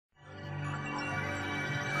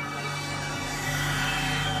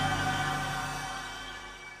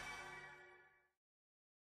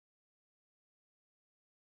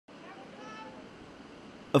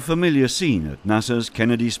A familiar scene at NASA's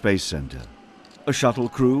Kennedy Space Center. A shuttle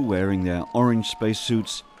crew wearing their orange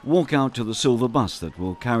spacesuits walk out to the silver bus that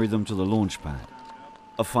will carry them to the launch pad.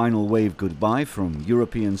 A final wave goodbye from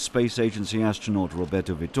European Space Agency astronaut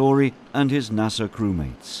Roberto Vittori and his NASA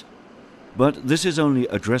crewmates. But this is only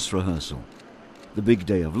a dress rehearsal. The big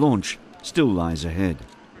day of launch still lies ahead.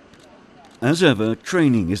 As ever,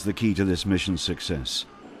 training is the key to this mission's success.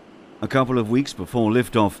 A couple of weeks before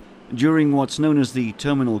liftoff, during what's known as the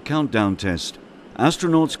terminal countdown test,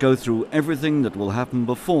 astronauts go through everything that will happen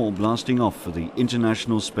before blasting off for the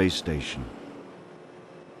International Space Station.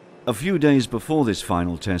 A few days before this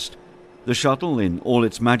final test, the shuttle in all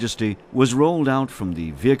its majesty was rolled out from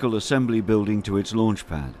the vehicle assembly building to its launch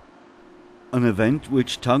pad. An event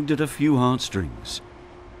which tugged at a few heartstrings.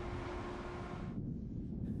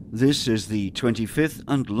 This is the 25th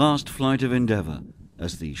and last flight of Endeavour,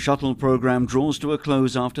 as the shuttle program draws to a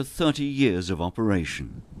close after 30 years of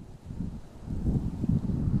operation.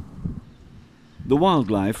 The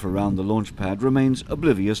wildlife around the launch pad remains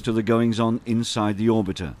oblivious to the goings-on inside the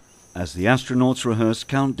orbiter, as the astronauts rehearse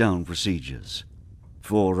countdown procedures.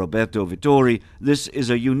 For Roberto Vittori, this is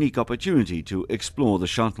a unique opportunity to explore the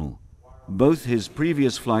shuttle. Both his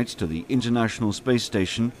previous flights to the International Space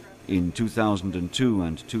Station in 2002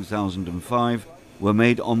 and 2005 were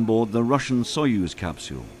made on board the Russian Soyuz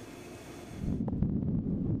capsule.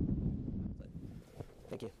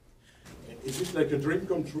 Thank you. Is it like a dream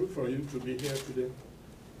come true for you to be here today?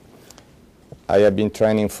 I have been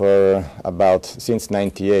training for since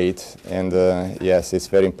 '98, and yes, it's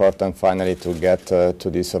very important finally to get to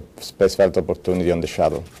this spaceflight opportunity on the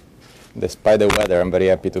shuttle. Despite the weather, I'm very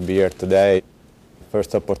happy to be here today.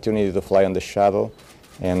 First opportunity to fly on the shuttle,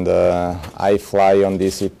 and I fly on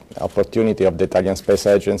this opportunity of the Italian Space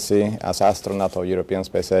Agency as astronaut of European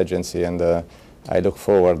Space Agency, and I look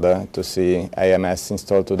forward to see AMS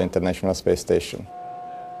installed to the International Space Station.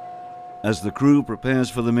 As the crew prepares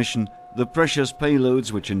for the mission, the precious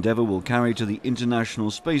payloads which Endeavour will carry to the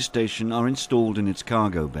International Space Station are installed in its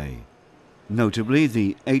cargo bay. Notably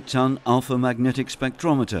the 8-ton Alpha Magnetic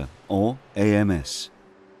Spectrometer, or AMS.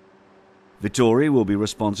 Vittori will be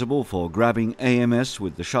responsible for grabbing AMS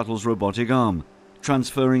with the shuttle's robotic arm,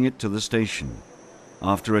 transferring it to the station.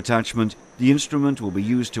 After attachment, the instrument will be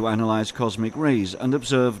used to analyze cosmic rays and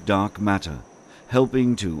observe dark matter,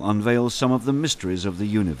 helping to unveil some of the mysteries of the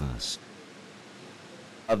universe.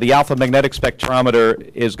 The Alpha Magnetic Spectrometer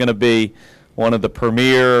is going to be one of the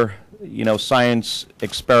premier, science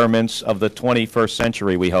experiments of the 21st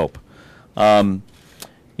century, we hope.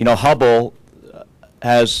 Hubble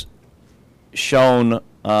has shown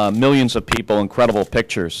millions of people incredible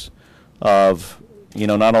pictures of,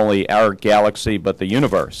 not only our galaxy but the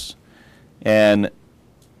universe. And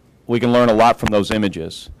we can learn a lot from those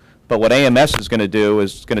images. But what AMS is going to do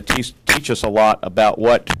is going to teach us a lot about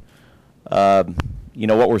what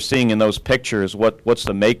we're seeing in those pictures, what's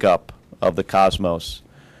the makeup of the cosmos.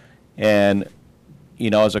 And,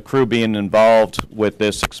 as a crew being involved with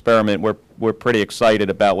this experiment, we're pretty excited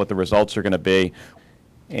about what the results are going to be.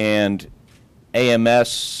 And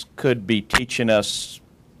AMS could be teaching us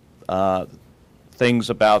things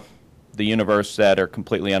about the universe that are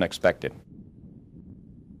completely unexpected.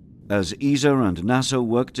 As ESA and NASA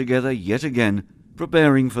work together yet again,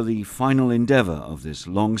 preparing for the final endeavor of this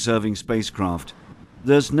long-serving spacecraft,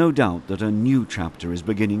 there's no doubt that a new chapter is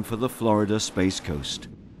beginning for the Florida Space Coast,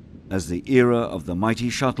 as the era of the mighty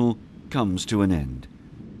shuttle comes to an end.